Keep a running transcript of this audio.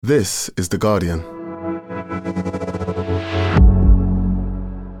This is The Guardian.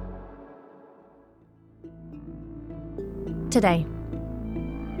 Today,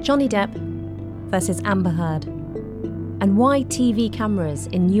 Johnny Depp versus Amber Heard, and why TV cameras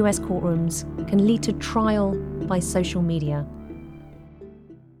in US courtrooms can lead to trial by social media.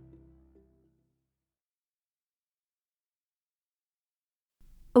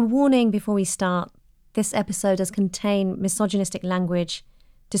 A warning before we start: this episode does contain misogynistic language,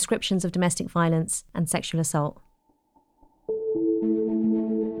 descriptions of domestic violence and sexual assault.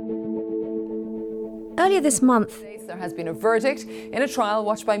 Earlier this month, there has been a verdict in a trial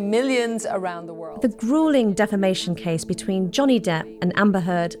watched by millions around the world. The gruelling defamation case between Johnny Depp and Amber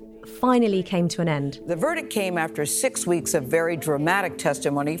Heard finally came to an end. The verdict came after 6 weeks of very dramatic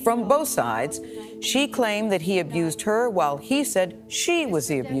testimony from both sides. She claimed that he abused her, while he said she was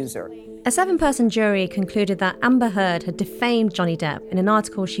the abuser. A 7-person jury concluded that Amber Heard had defamed Johnny Depp in an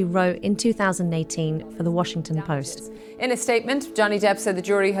article she wrote in 2018 for The Washington Post. In a statement, Johnny Depp said the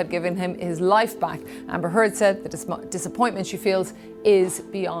jury had given him his life back. Amber Heard said the disappointment she feels is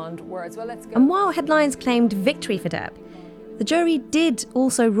beyond words. Well, let's go. And while headlines claimed victory for Depp, the jury did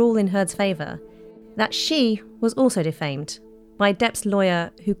also rule in Heard's favour that she was also defamed by Depp's lawyer,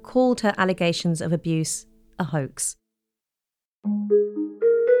 who called her allegations of abuse a hoax.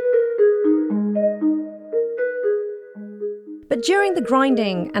 But during the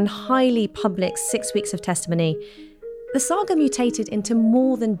grinding and highly public 6 weeks of testimony, the saga mutated into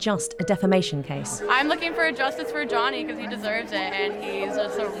more than just a defamation case. I'm looking for justice for Johnny because he deserves it, and he's a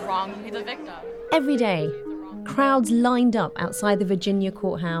victim. Every day, crowds lined up outside the Virginia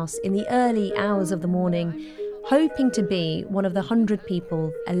courthouse in the early hours of the morning, hoping to be one of the 100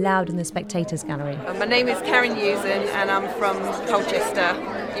 people allowed in the spectators gallery. My name is Karen Usen and I'm from Colchester,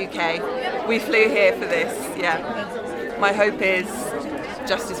 UK. We flew here for this, yeah. My hope is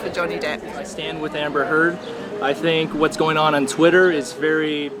justice for Johnny Depp. I stand with Amber Heard. I think what's going on Twitter is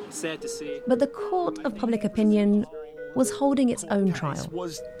very sad to see. But the court of public opinion was holding its own trial.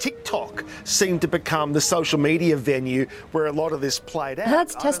 TikTok seemed to become the social media venue where a lot of this played out.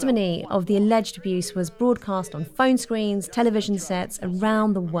 Heard's testimony of the alleged abuse was broadcast on phone screens, television sets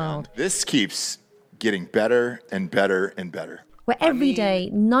around the world. This keeps getting better and better and better. Where every day,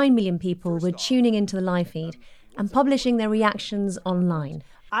 9 million people were tuning into the live feed and publishing their reactions online.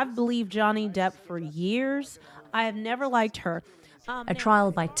 I've believed Johnny Depp for years. I have never liked her. A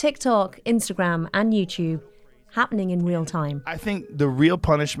trial by TikTok, Instagram, and YouTube, happening in real time. I think the real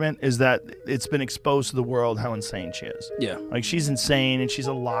punishment is that it's been exposed to the world how insane she is. Yeah. Like, she's insane and she's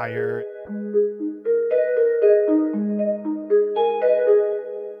a liar.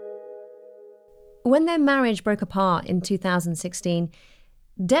 When their marriage broke apart in 2016,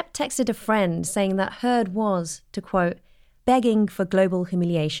 Depp texted a friend saying that Heard was, to quote, begging for global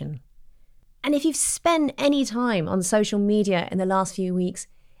humiliation. And if you've spent any time on social media in the last few weeks,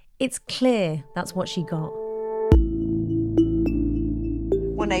 it's clear that's what she got.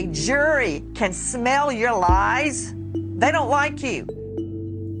 When a jury can smell your lies, they don't like you.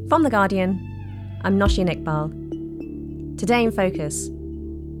 From The Guardian, I'm Nosheen Iqbal. Today in Focus: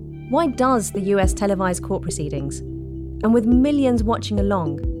 why does the US televise court proceedings? And with millions watching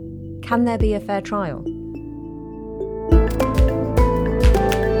along, can there be a fair trial?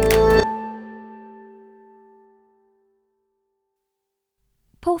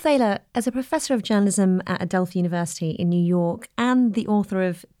 Paul Thaler, as a professor of journalism at Adelphi University in New York and the author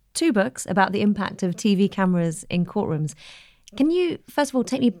of 2 books about the impact of TV cameras in courtrooms, can you, first of all,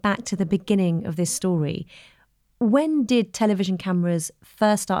 take me back to the beginning of this story? When did television cameras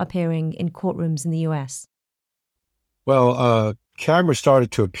first start appearing in courtrooms in the US? Well, cameras started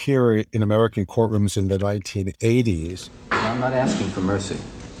to appear in American courtrooms in the 1980s. I'm not asking for mercy,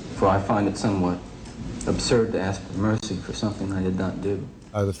 for I find it somewhat absurd to ask for mercy for something I did not do.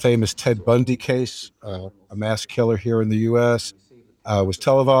 The famous Ted Bundy case, a mass killer here in the U.S., was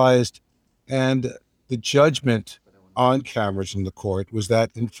televised, and the judgment on cameras in the court was that,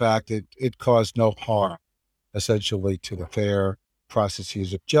 in fact, it caused no harm, essentially, to the fair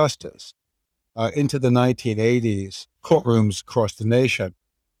processes of justice. Into the 1980s, courtrooms across the nation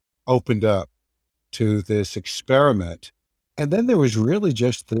opened up to this experiment, and then there was really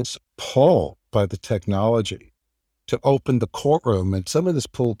just this pull by the technology to open the courtroom, and some of this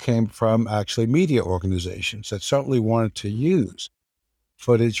pull came from actually media organizations that certainly wanted to use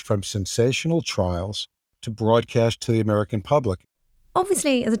footage from sensational trials to broadcast to the American public.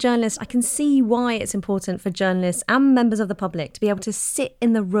 Obviously, as a journalist, I can see why it's important for journalists and members of the public to be able to sit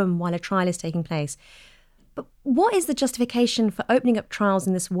in the room while a trial is taking place. But what is the justification for opening up trials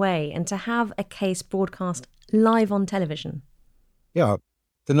in this way and to have a case broadcast live on television? Yeah,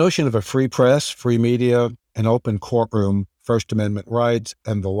 The notion of a free press, free media, an open courtroom, First Amendment rights,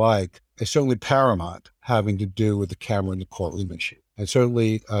 and the like is certainly paramount, having to do with the camera in the courtroom issue. And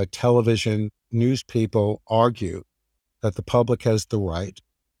certainly television news people argue that the public has the right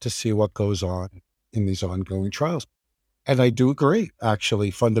to see what goes on in these ongoing trials. And I do agree,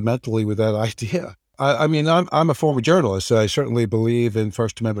 actually, fundamentally with that idea. I mean, I'm a former journalist, so I certainly believe in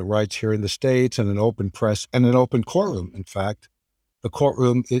First Amendment rights here in the States and an open press and an open courtroom. In fact, the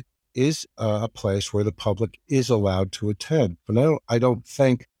courtroom is a place where the public is allowed to attend. But I don't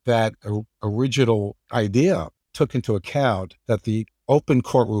think that original idea took into account that the open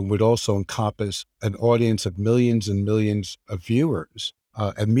courtroom would also encompass an audience of millions and millions of viewers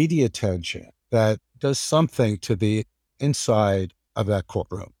and media attention that does something to the inside of that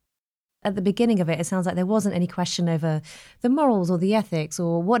courtroom. At the beginning of it, it sounds like there wasn't any question over the morals or the ethics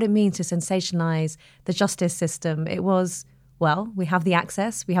or what it means to sensationalize the justice system. It was, well, we have the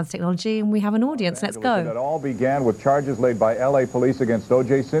access, we have the technology, and we have an audience. Let's go. It all began with charges laid by L.A. police against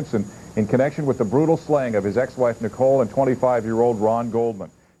O.J. Simpson in connection with the brutal slaying of his ex-wife Nicole and 25-year-old Ron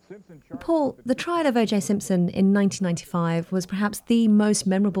Goldman. Paul, the trial of O.J. Simpson in 1995 was perhaps the most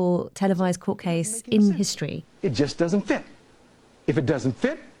memorable televised court case in history. It just doesn't fit. If it doesn't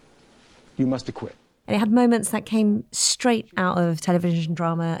fit, you must acquit. And it had moments that came straight out of television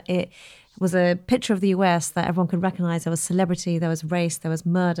drama. It was a picture of the US that everyone could recognize. There was celebrity, there was race, there was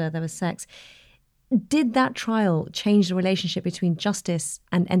murder, there was sex. Did that trial change the relationship between justice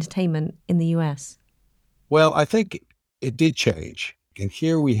and entertainment in the US? Well, I think it did change. And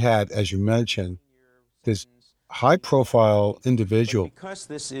here we had, as you mentioned, this high-profile individual. Because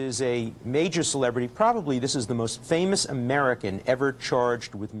this is a major celebrity, probably this is the most famous American ever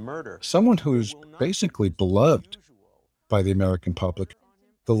charged with murder. Someone who's basically beloved by the American public.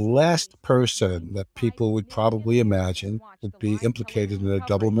 The last person that people would probably imagine would be implicated in a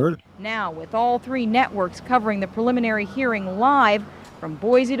double murder. Now, with all three networks covering the preliminary hearing live, from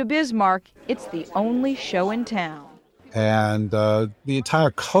Boise to Bismarck, it's the only show in town. And the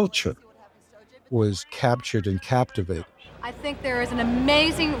entire culture was captured and captivated. I think there is an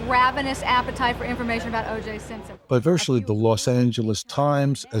amazing, ravenous appetite for information about O.J. Simpson. But virtually the Los Angeles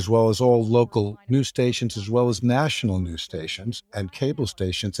Times, as well as all local news stations, as well as national news stations and cable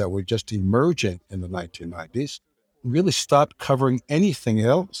stations that were just emerging in the 1990s, really stopped covering anything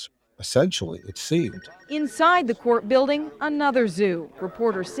else, essentially, it seemed. Inside the court building, another zoo.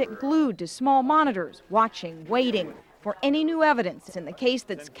 Reporters sit glued to small monitors, watching, waiting for any new evidence in the case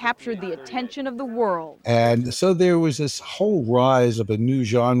that's captured the attention of the world. And so there was this whole rise of a new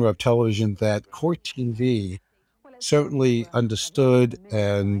genre of television that court TV certainly understood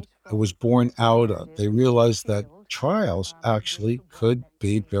and was born out of. They realized that trials actually could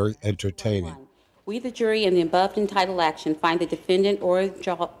be very entertaining. We, the jury, in the above entitled action, find the defendant,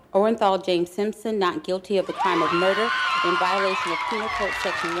 Orenthal James Simpson, not guilty of the crime of murder in violation of Penal Code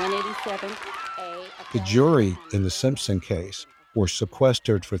Section 187. The jury in the Simpson case were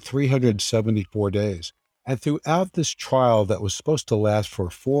sequestered for 374 days. And throughout this trial that was supposed to last for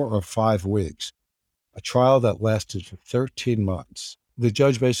 4 or 5 weeks, a trial that lasted for 13 months, the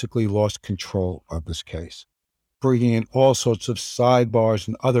judge basically lost control of this case, bringing in all sorts of sidebars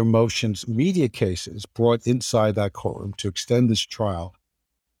and other motions, media cases brought inside that courtroom to extend this trial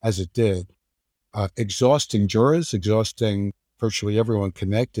as it did, exhausting jurors, exhausting virtually everyone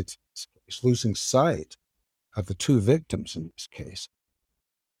connected to this case, losing sight of the 2 victims in this case.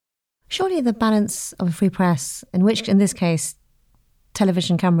 Surely the balance of a free press, in which, in this case,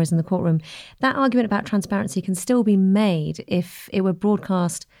 television cameras in the courtroom, that argument about transparency can still be made if it were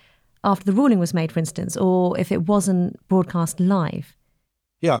broadcast after the ruling was made, for instance, or if it wasn't broadcast live.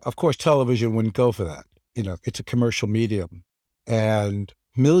 Yeah, of course, television wouldn't go for that. You know, it's a commercial medium. And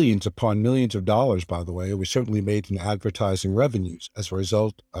millions upon millions of dollars, by the way, was certainly made in advertising revenues as a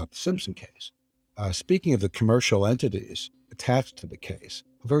result of the Simpson case. Speaking of the commercial entities attached to the case,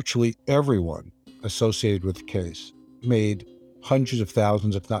 virtually everyone associated with the case made hundreds of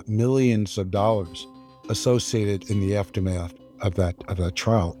thousands, if not millions of dollars associated in the aftermath of that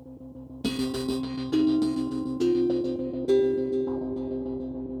trial.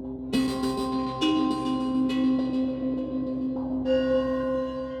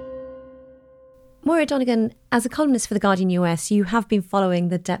 Moira Donegan, as a columnist for The Guardian US, you have been following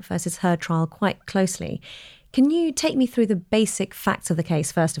the Depp versus Heard trial quite closely. Can you take me through the basic facts of the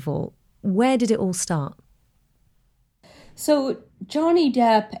case, first of all? Where did it all start? So Johnny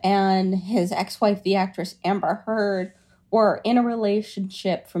Depp and his ex-wife, the actress Amber Heard, were in a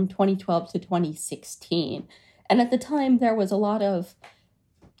relationship from 2012 to 2016. And at the time, there was a lot of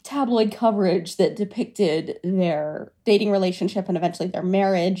tabloid coverage that depicted their dating relationship and eventually their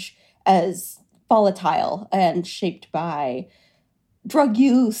marriage as volatile and shaped by drug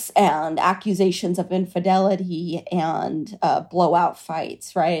use and accusations of infidelity and blowout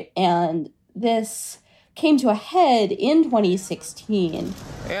fights, right? And this came to a head in 2016.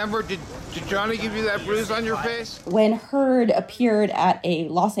 Amber, did Johnny give you that bruise on your face? When Heard appeared at a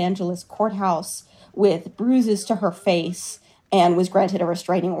Los Angeles courthouse with bruises to her face and was granted a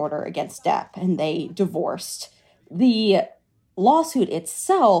restraining order against Depp, and they divorced. The lawsuit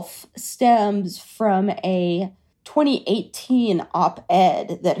itself stems from a 2018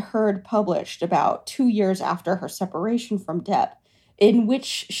 op-ed that Heard published about 2 years after her separation from Depp, in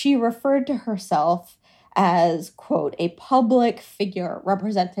which she referred to herself as, quote, a public figure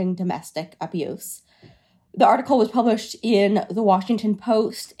representing domestic abuse. The article was published in the Washington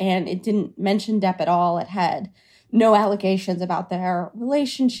Post, and it didn't mention Depp at all. It had no allegations about their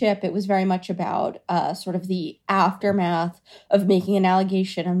relationship. It was very much about sort of the aftermath of making an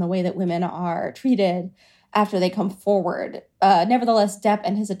allegation and the way that women are treated after they come forward. Nevertheless, Depp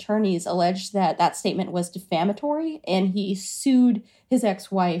and his attorneys alleged that that statement was defamatory, and he sued his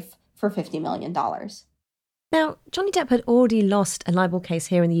ex-wife for $50 million. Now, Johnny Depp had already lost a libel case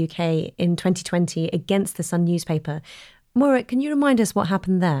here in the UK in 2020 against the Sun newspaper. Moira, can you remind us what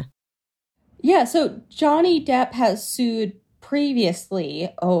happened there? Yeah, so Johnny Depp has sued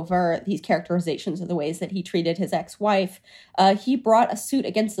previously over these characterizations of the ways that he treated his ex-wife. He brought a suit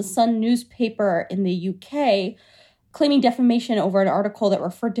against the Sun newspaper in the UK, claiming defamation over an article that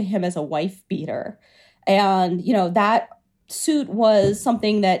referred to him as a wife beater. And, you know, that suit was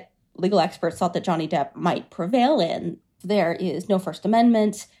something that legal experts thought that Johnny Depp might prevail in. There is no First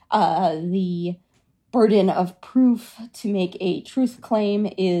Amendment. The burden of proof to make a truth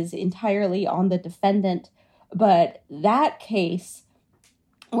claim is entirely on the defendant. But that case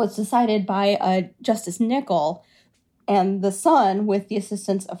was decided by Justice Nicol, and the Sun, with the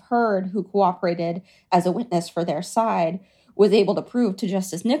assistance of Heard, who cooperated as a witness for their side, was able to prove to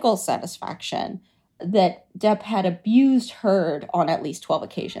Justice Nicol's satisfaction that Depp had abused Heard on at least 12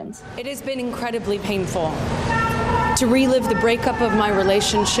 occasions. It has been incredibly painful to relive the breakup of my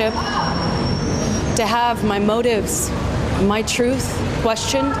relationship, to have my motives, my truth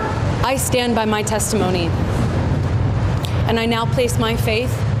questioned. I stand by my testimony, and I now place my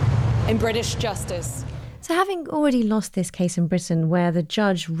faith in British justice. So having already lost this case in Britain where the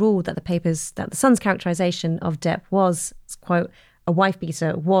judge ruled that the Sun's characterisation of Depp was, quote, a wife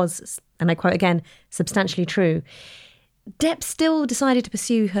beater was, and I quote again, substantially true, Depp still decided to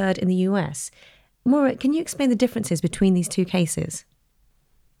pursue Heard in the US. Moira, can you explain the differences between these two cases?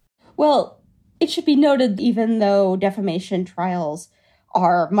 Well, it should be noted, even though defamation trials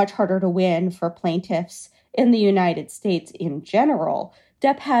are much harder to win for plaintiffs in the United States in general,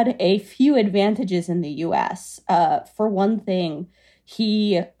 Depp had a few advantages in the US. For one thing,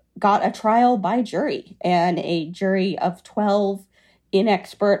 he got a trial by jury, and a jury of 12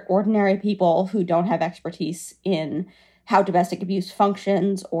 inexpert, ordinary people who don't have expertise in how domestic abuse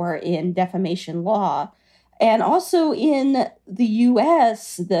functions or in defamation law. And also in the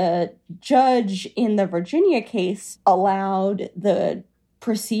US, the judge in the Virginia case allowed the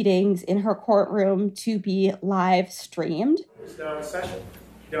proceedings in her courtroom to be live streamed. It's now in session.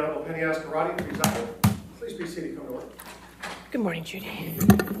 The Honorable Penny Ascarati, presiding. Please be seated. Come to order. Good morning, Judy.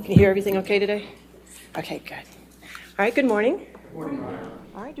 Can you hear everything okay today? Okay, good. All right, good morning. Good morning, Your Honor.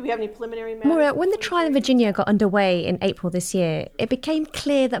 All right, do we have any preliminary matters? Moira, when the trial in Virginia got underway in April this year, it became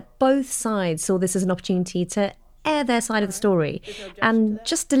clear that both sides saw this as an opportunity to air their side of the story and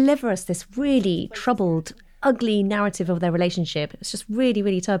just deliver us this really troubled, ugly narrative of their relationship. It was just really,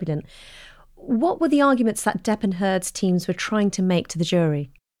 really turbulent. What were the arguments that Depp and Heard's teams were trying to make to the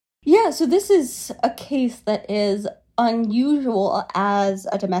jury? Yeah, so this is a case that is unusual as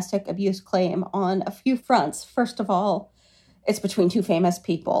a domestic abuse claim on a few fronts. First of all, it's between two famous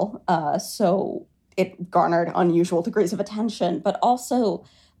people, so it garnered unusual degrees of attention, but also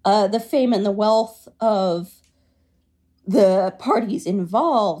the fame and the wealth of the parties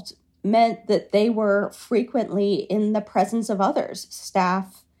involved meant that they were frequently in the presence of others,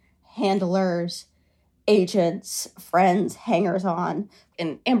 staff, handlers, agents, friends, hangers-on.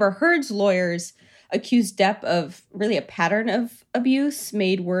 And Amber Heard's lawyers accused Depp of really a pattern of abuse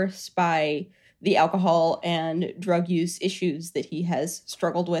made worse by the alcohol and drug use issues that he has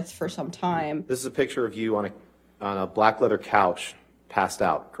struggled with for some time. This is a picture of you on a black leather couch, passed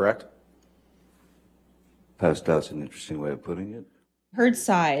out, correct? Passed out's an interesting way of putting it. Heard's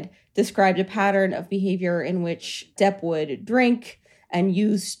side described a pattern of behavior in which Depp would drink and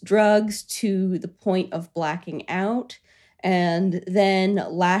use drugs to the point of blacking out, and then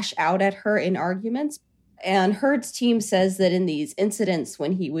lash out at her in arguments. And Heard's team says that in these incidents,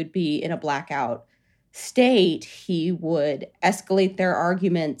 when he would be in a blackout state, he would escalate their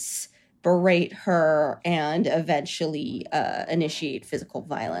arguments, berate her, and eventually initiate physical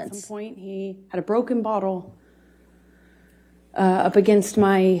violence. At some point, he had a broken bottle up against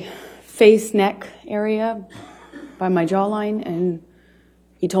my face, neck area by my jawline, and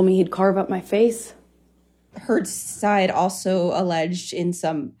he told me he'd carve up my face. Heard's side also alleged in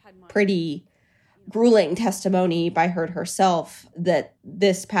some pretty grueling testimony by Heard herself that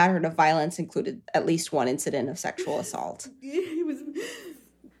this pattern of violence included at least one incident of sexual assault.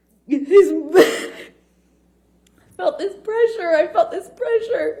 Felt this pressure. I felt this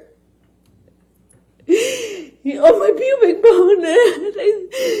pressure. On my pubic bone.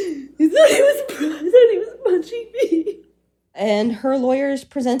 He thought he was punching me. And her lawyers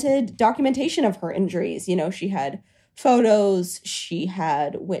presented documentation of her injuries. You know, she had photos, she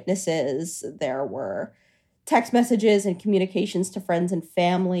had witnesses, there were text messages and communications to friends and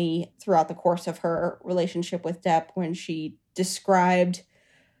family throughout the course of her relationship with Depp when she described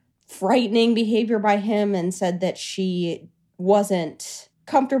frightening behavior by him and said that she wasn't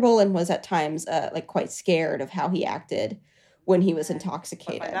comfortable and was at times quite scared of how he acted when he was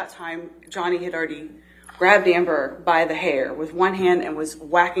intoxicated. By that time, Johnny had already grabbed Amber by the hair with one hand and was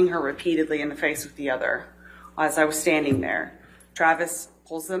whacking her repeatedly in the face with the other as I was standing there. Travis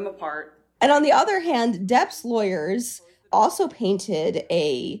pulls them apart. And on the other hand, Depp's lawyers also painted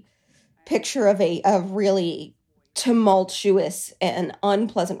a picture of a really tumultuous and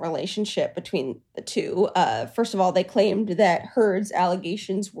unpleasant relationship between the two. First of all, they claimed that Heard's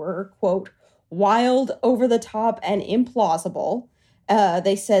allegations were, quote, wild, over the top, and implausible.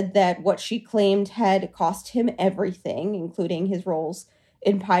 They said that what she claimed had cost him everything, including his roles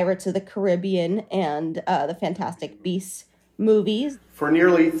in Pirates of the Caribbean and the Fantastic Beasts movies. For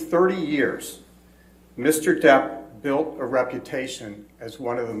nearly 30 years, Mr. Depp built a reputation as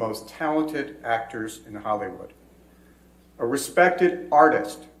one of the most talented actors in Hollywood. A respected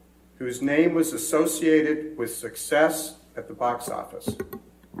artist whose name was associated with success at the box office.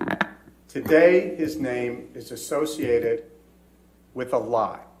 Today, his name is associated with a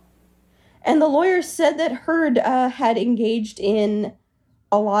lie. And the lawyers said that Heard had engaged in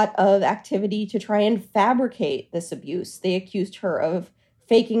a lot of activity to try and fabricate this abuse. They accused her of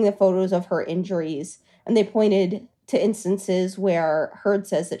faking the photos of her injuries, and they pointed to instances where Heard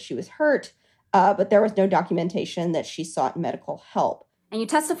says that she was hurt, but there was no documentation that she sought medical help. And you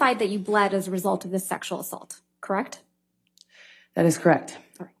testified that you bled as a result of this sexual assault, correct? That is correct.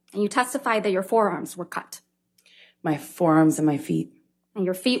 All right. And you testified that your forearms were cut. My forearms and my feet. And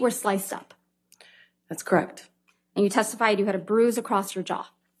your feet were sliced up. That's correct. And you testified you had a bruise across your jaw.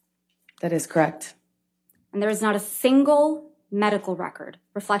 That is correct. And there is not a single medical record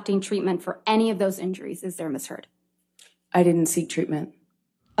reflecting treatment for any of those injuries, is there, Ms. Heard? I didn't seek treatment.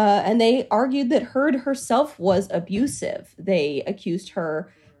 And they argued that Heard herself was abusive. They accused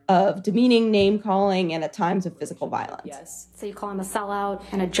her of demeaning name-calling and at times of physical violence. Yes. So you call him a sellout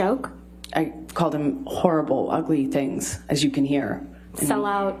and a joke? I called him horrible, ugly things, as you can hear. And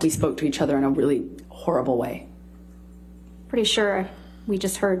sellout. We spoke to each other in a really horrible way. Pretty sure we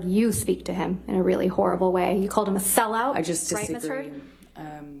just heard you speak to him in a really horrible way. You called him a sellout. I just disagree. Right, Ms.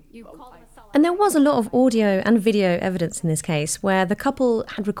 Heard? You called him a sellout. And there was a lot of audio and video evidence in this case where the couple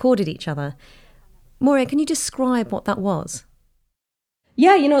had recorded each other. Moira, can you describe what that was?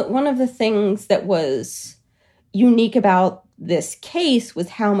 Yeah, you know, one of the things that was unique about this case was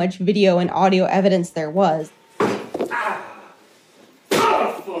how much video and audio evidence there was.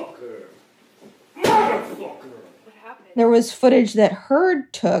 There was footage that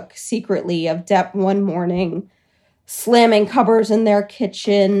Heard took secretly of Depp one morning, slamming cupboards in their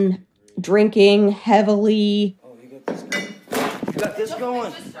kitchen, drinking heavily. Oh, you got this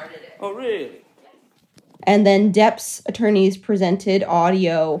going? Oh, really? And then Depp's attorneys presented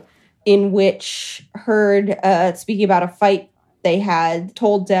audio in which Heard, speaking about a fight they had,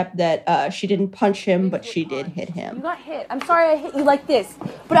 told Depp that she didn't punch him, but she did hit him. You got hit. I'm sorry I hit you like this,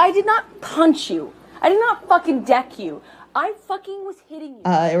 but I did not punch you. I did not fucking deck you. I fucking was hitting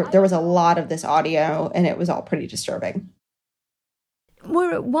you. There was a lot of this audio, and it was all pretty disturbing.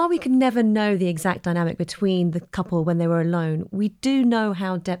 Moira, while we could never know the exact dynamic between the couple when they were alone, we do know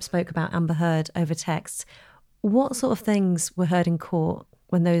how Depp spoke about Amber Heard over text. What sort of things were heard in court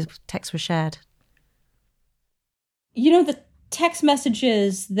when those texts were shared? You know, the text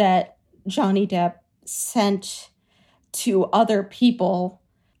messages that Johnny Depp sent to other people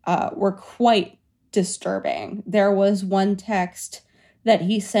were quite disturbing. There was one text that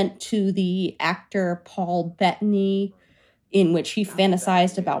he sent to the actor Paul Bettany, in which he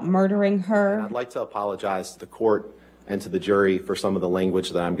fantasized about murdering her. I'd like to apologize to the court and to the jury for some of the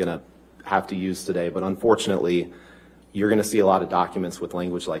language that I'm going to have to use today, but unfortunately, you're going to see a lot of documents with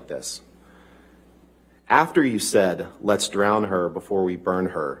language like this. After you said, "Let's drown her before we burn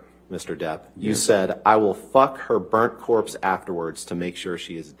her," Mr. Depp, you said, "I will fuck her burnt corpse afterwards to make sure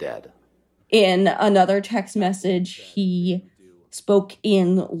she is dead." In another text message, he spoke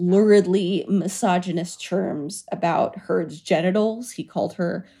in luridly misogynist terms about Heard's genitals. He called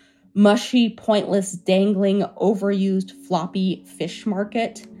her mushy, pointless, dangling, overused, floppy fish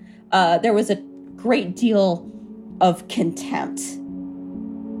market. There was a great deal of contempt.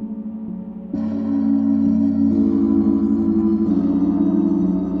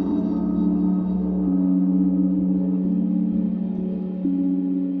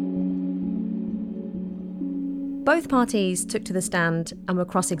 Both parties took to the stand and were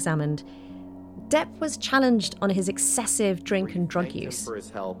cross-examined. Depp was challenged on his excessive drink and drug use. Thanked him for his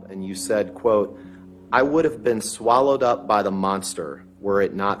help, and you said, quote, "I would have been swallowed up by the monster were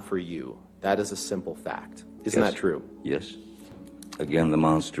it not for you. That is a simple fact." Isn't that true? Yes. Again, the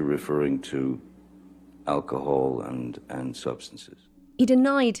monster referring to alcohol and substances. He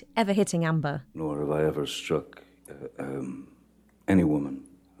denied ever hitting Amber. Nor have I ever struck any woman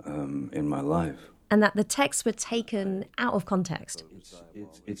in my life. And that the texts were taken out of context.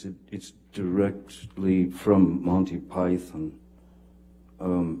 It's directly from Monty Python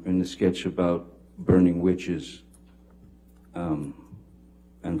in the sketch about burning witches and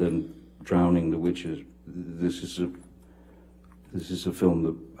then drowning the witches. This is a film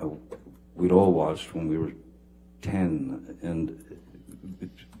that we'd all watched when we were 10, and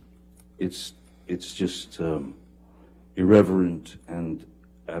it's just irreverent and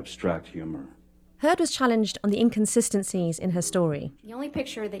abstract humor. Heard was challenged on the inconsistencies in her story. The only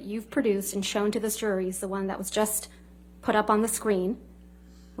picture that you've produced and shown to this jury is the one that was just put up on the screen,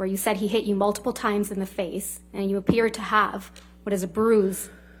 where you said he hit you multiple times in the face, and you appear to have what is a bruise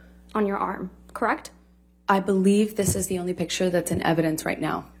on your arm, correct? I believe this is the only picture that's in evidence right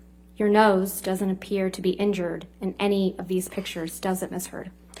now. Your nose doesn't appear to be injured in any of these pictures, does it, Miss Heard?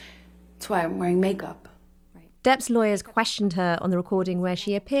 That's why I'm wearing makeup. Depp's lawyers questioned her on the recording where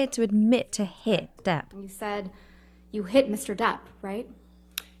she appeared to admit to hit Depp. You said you hit Mr. Depp, right?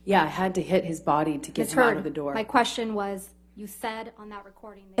 Yeah, I had to hit his body to get Ms. him out Heard, of the door. My question was, you said on that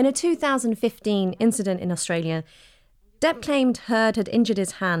recording... In a 2015 incident in Australia, Depp claimed Heard had injured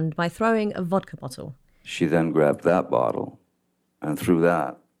his hand by throwing a vodka bottle. She then grabbed that bottle and threw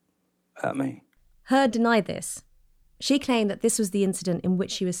that at me. Heard denied this. She claimed that this was the incident in which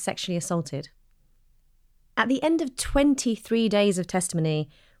she was sexually assaulted. At the end of 23 days of testimony,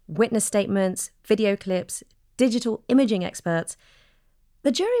 witness statements, video clips, digital imaging experts,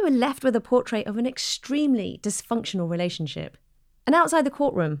 the jury were left with a portrait of an extremely dysfunctional relationship. And outside the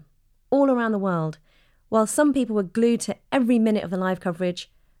courtroom, all around the world, while some people were glued to every minute of the live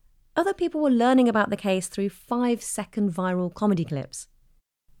coverage, other people were learning about the case through 5-second viral comedy clips.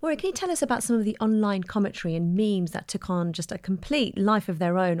 Maura, can you tell us about some of the online commentary and memes that took on just a complete life of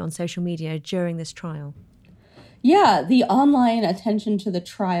their own on social media during this trial? Yeah, the online attention to the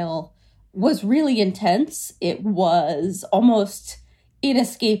trial was really intense. It was almost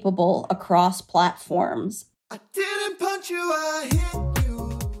inescapable across platforms. I didn't punch you, I hit you.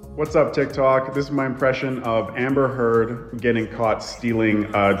 What's up, TikTok? This is my impression of Amber Heard getting caught stealing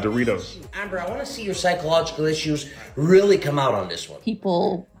Doritos. Amber, I want to see your psychological issues really come out on this one.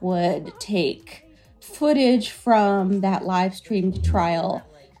 People would take footage from that live streamed trial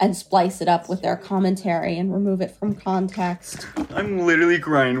and splice it up with their commentary and remove it from context. I'm literally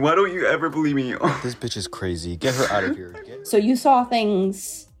crying. Why don't you ever believe me? This bitch is crazy. Get her out of here. So you saw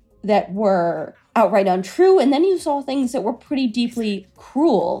things that were outright untrue, and then you saw things that were pretty deeply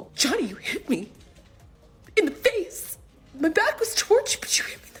cruel. Johnny, you hit me in the face. My back was towards you, but you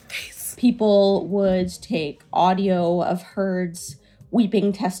hit me in the face. People would take audio of Heard's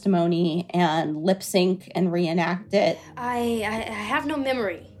weeping testimony and lip sync and reenact it. I have no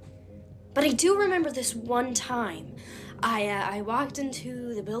memory, but I do remember this one time. I walked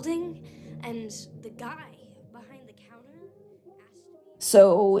into the building and the guy behind the counter asked me.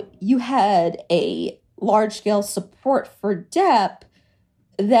 So you had a large-scale support for Depp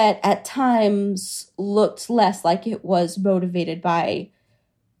that at times looked less like it was motivated by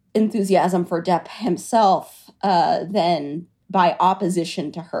enthusiasm for Depp himself than by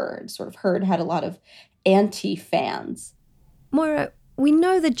opposition to Heard. Sort of Heard had a lot of anti-fans. Maura, we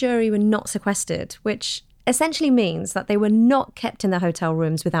know the jury were not sequestered, which essentially means that they were not kept in their hotel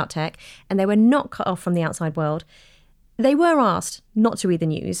rooms without tech, and they were not cut off from the outside world. They were asked not to read the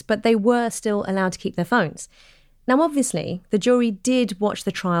news, but they were still allowed to keep their phones. Now, obviously, the jury did watch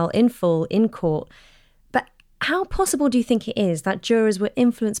the trial in full in court, but how possible do you think it is that jurors were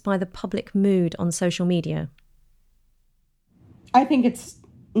influenced by the public mood on social media? I think it's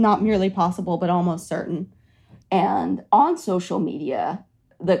not merely possible, but almost certain. And on social media,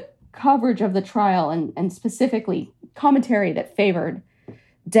 the coverage of the trial and specifically commentary that favored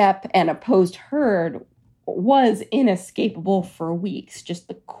Depp and opposed Heard was inescapable for weeks. Just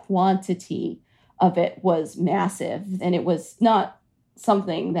the quantity of it was massive, and it was not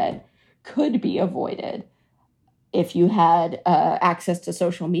something that could be avoided if you had access to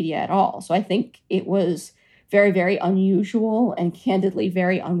social media at all. So I think it was very, very unusual and candidly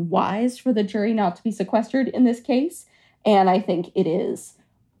very unwise for the jury not to be sequestered in this case. And I think it is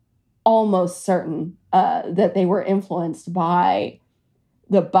almost certain that they were influenced by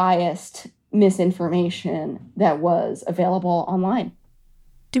the biased misinformation that was available online.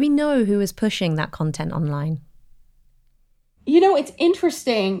 Do we know who was pushing that content online? You know, it's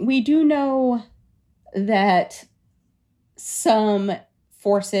interesting. We do know that some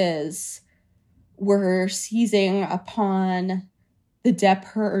forces were seizing upon the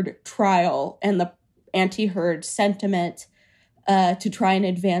Depp-Heard trial and the anti-Heard sentiment to try and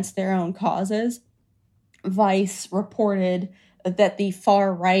advance their own causes. Vice reported that the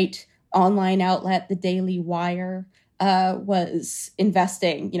far-right online outlet, the Daily Wire, was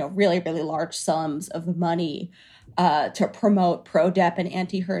investing, really, really large sums of money to promote pro-Depp and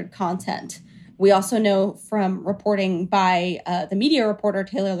anti-Heard content. We also know from reporting by the media reporter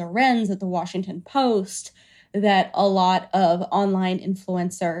Taylor Lorenz at the Washington Post that a lot of online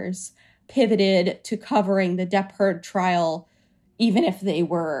influencers pivoted to covering the Depp-Heard trial, even if they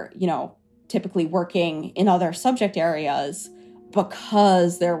were, typically working in other subject areas,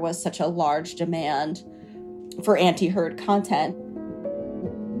 because there was such a large demand for anti-Heard content.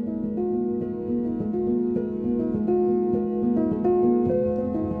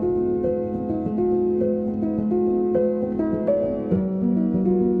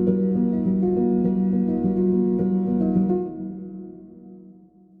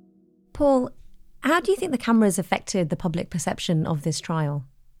 Paul, how do you think the cameras affected the public perception of this trial?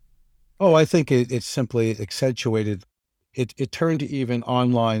 Oh, I think it simply accentuated. It turned even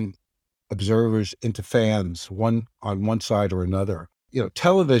online observers into fans, one on one side or another.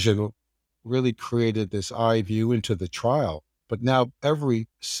 Television really created this eye view into the trial, but now every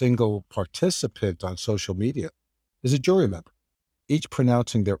single participant on social media is a jury member, each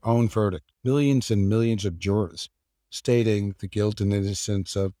pronouncing their own verdict. Millions and millions of jurors stating the guilt and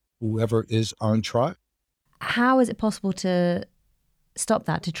innocence of whoever is on trial. How is it possible to stop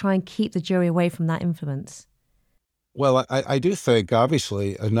that, to try and keep the jury away from that influence? Well, I do think,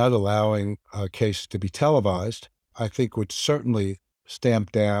 obviously, not allowing a case to be televised, I think would certainly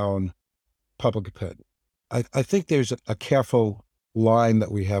stamp down public opinion. I think there's a careful line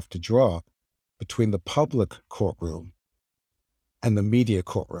that we have to draw between the public courtroom and the media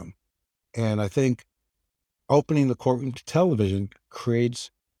courtroom. And I think opening the courtroom to television creates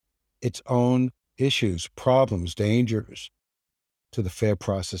its own issues, problems, dangers to the fair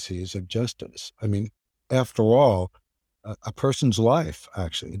processes of justice. I mean, after all, a person's life,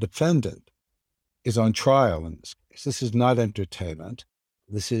 actually, a defendant, is on trial in this case. This is not entertainment.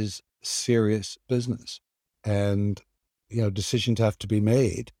 This is serious business. And, decisions have to be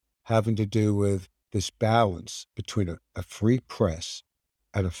made having to do with this balance between a free press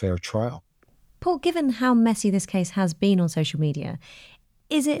and a fair trial. Paul, given how messy this case has been on social media,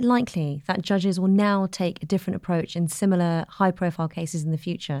 is it likely that judges will now take a different approach in similar high-profile cases in the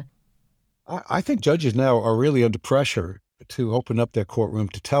future? I think judges now are really under pressure to open up their courtroom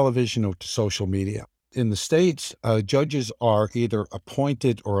to television or to social media. In the States, judges are either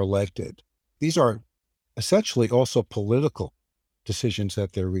appointed or elected. These are essentially also political decisions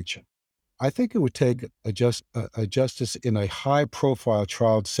that they're reaching. I think it would take a justice in a high-profile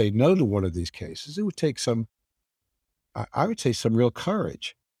trial to say no to one of these cases. It would take I would say some real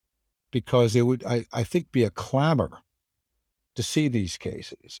courage, because it would, I think, be a clamor to see these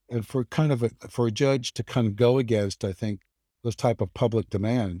cases, and for a judge to kind of go against, I think, those type of public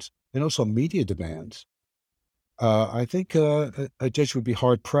demands and also media demands. I think a judge would be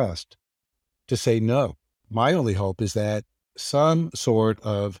hard pressed to say no. My only hope is that some sort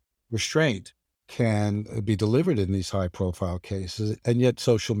of restraint can be delivered in these high profile cases, and yet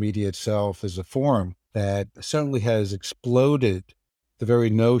social media itself is a forum that certainly has exploded the very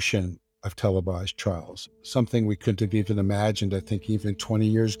notion of televised trials, something we couldn't have even imagined, I think, even 20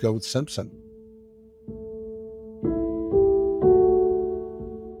 years ago with Simpson.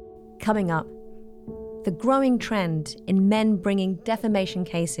 Coming up, the growing trend in men bringing defamation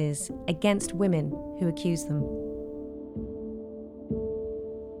cases against women who accuse them.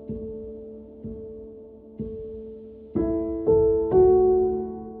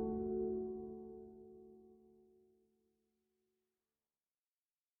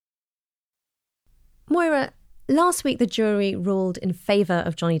 Moira, last week the jury ruled in favour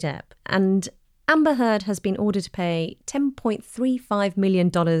of Johnny Depp, and Amber Heard has been ordered to pay $10.35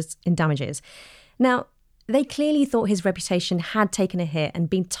 million in damages. Now, they clearly thought his reputation had taken a hit and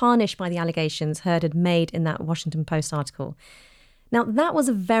been tarnished by the allegations Heard had made in that Washington Post article. Now, that was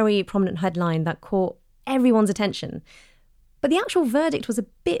a very prominent headline that caught everyone's attention. But the actual verdict was a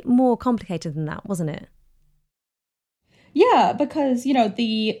bit more complicated than that, wasn't it? Yeah, because,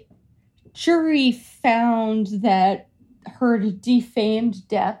 the jury found that Heard defamed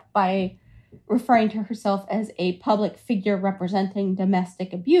Depp by referring to herself as a public figure representing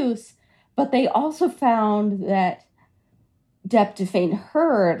domestic abuse, but they also found that Depp defamed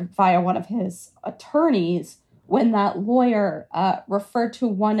Heard via one of his attorneys when that lawyer referred to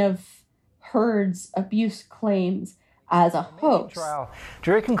one of Heard's abuse claims as a hoax.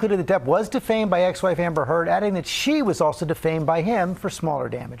 Jury concluded that Depp was defamed by ex-wife Amber Heard, adding that she was also defamed by him for smaller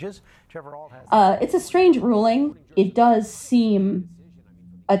damages. Trevor Ault has... It's a strange ruling. It does seem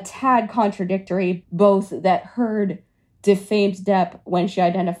a tad contradictory, both that Heard defamed Depp when she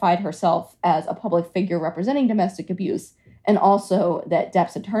identified herself as a public figure representing domestic abuse, and also that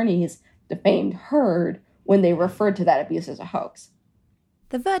Depp's attorneys defamed Heard when they referred to that abuse as a hoax.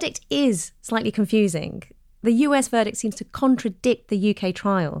 The verdict is slightly confusing. The US verdict seems to contradict the UK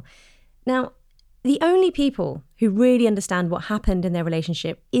trial. Now, the only people who really understand what happened in their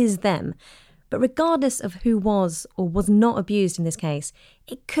relationship is them. But regardless of who was or was not abused in this case,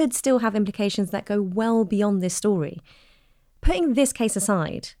 it could still have implications that go well beyond this story. Putting this case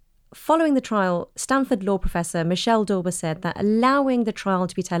aside, following the trial, Stanford law professor Michelle Dauber said that allowing the trial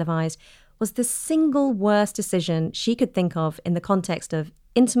to be televised was the single worst decision she could think of in the context of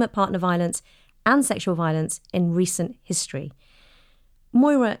intimate partner violence and sexual violence in recent history.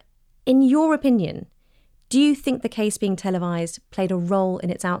 Moira, in your opinion, do you think the case being televised played a role in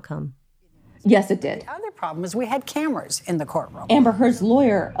its outcome? Yes, it did. The other problem is we had cameras in the courtroom. Amber Heard's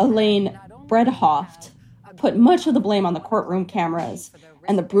lawyer, Elaine Bredehoft, put much of the blame on the courtroom cameras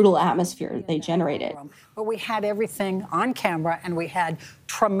and the brutal atmosphere they generated. But we had everything on camera, and we had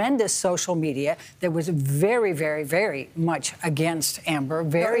tremendous social media that was very, very, very much against Amber.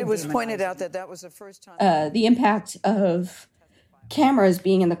 It was pointed out that was the first time. The impact of cameras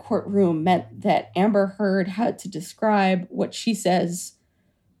being in the courtroom meant that Amber Heard had to describe what she says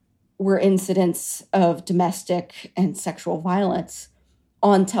were incidents of domestic and sexual violence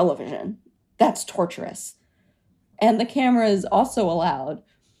on television. That's torturous. And the cameras also allowed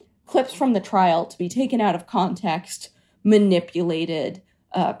clips from the trial to be taken out of context, manipulated,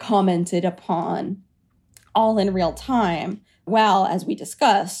 commented upon, all in real time. While, as we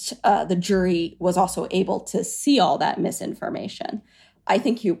discussed, the jury was also able to see all that misinformation. I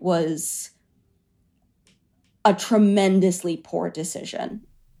think it was a tremendously poor decision.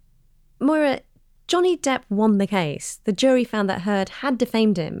 Moira, Johnny Depp won the case. The jury found that Heard had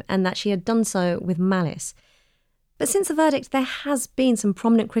defamed him and that she had done so with malice. But since the verdict, there has been some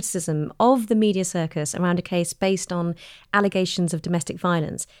prominent criticism of the media circus around a case based on allegations of domestic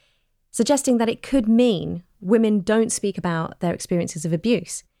violence, suggesting that it could mean women don't speak about their experiences of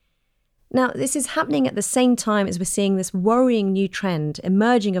abuse. Now, this is happening at the same time as we're seeing this worrying new trend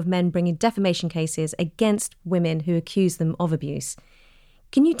emerging of men bringing defamation cases against women who accuse them of abuse.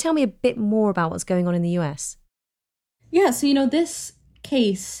 Can you tell me a bit more about what's going on in the US? Yeah, so, this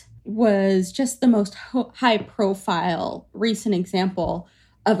case was just the most high-profile recent example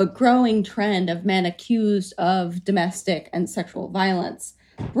of a growing trend of men accused of domestic and sexual violence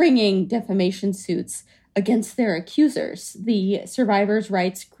bringing defamation suits against their accusers. The survivors'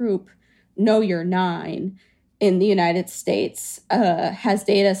 rights group Know Your Nine in the United States has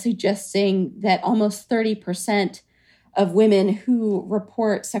data suggesting that almost 30% of women who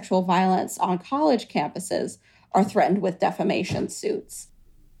report sexual violence on college campuses are threatened with defamation suits.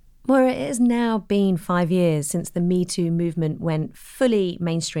 Moira, it has now been 5 years since the Me Too movement went fully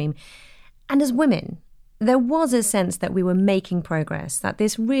mainstream. And as women, there was a sense that we were making progress, that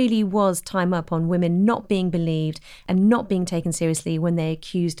this really was time up on women not being believed and not being taken seriously when they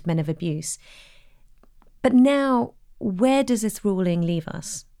accused men of abuse. But now, where does this ruling leave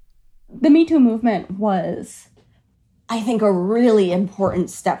us? The Me Too movement was, I think, a really important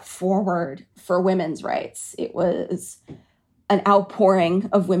step forward for women's rights. It was an outpouring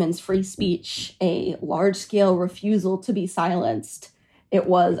of women's free speech, a large-scale refusal to be silenced. It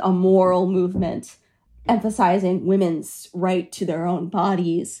was a moral movement emphasizing women's right to their own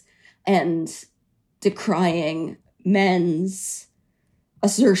bodies and decrying men's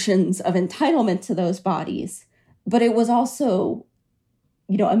assertions of entitlement to those bodies. But it was also,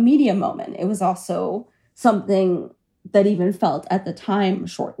 a media moment. It was also something that even felt at the time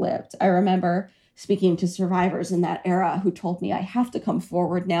short-lived. I remember speaking to survivors in that era who told me I have to come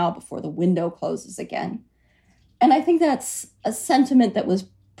forward now before the window closes again. And I think that's a sentiment that was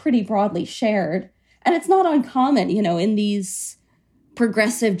pretty broadly shared. And it's not uncommon, in these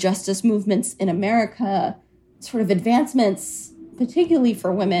progressive justice movements in America, sort of advancements, particularly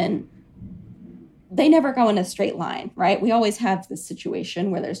for women, they never go in a straight line, right? We always have this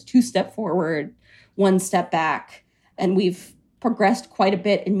situation where there's 2 steps forward, 1 step back, and we've progressed quite a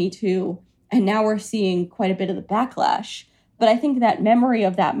bit in Me Too, and now we're seeing quite a bit of the backlash. But I think that memory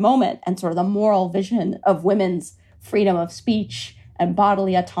of that moment and sort of the moral vision of women's freedom of speech and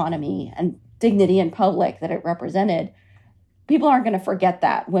bodily autonomy and dignity in public that it represented, people aren't going to forget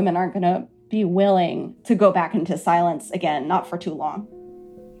that. Women aren't going to be willing to go back into silence again, not for too long.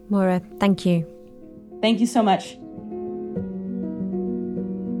 Moira, thank you. Thank you so much.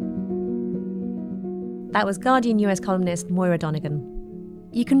 That was Guardian US columnist Moira Donegan.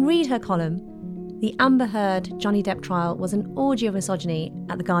 You can read her column, The Amber Heard Johnny Depp Trial Was an Orgy of Misogyny,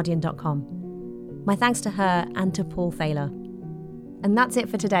 at theguardian.com. My thanks to her and to Paul Thaler. And that's it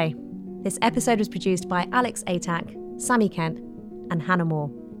for today. This episode was produced by Alex Atack, Sammy Kent, and Hannah Moore.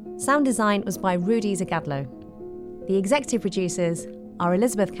 Sound design was by Rudy Zagadlo. The executive producers are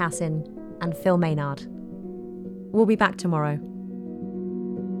Elizabeth Cassin and Phil Maynard. We'll be back tomorrow.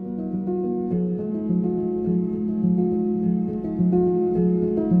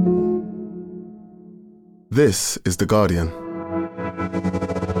 This is The Guardian.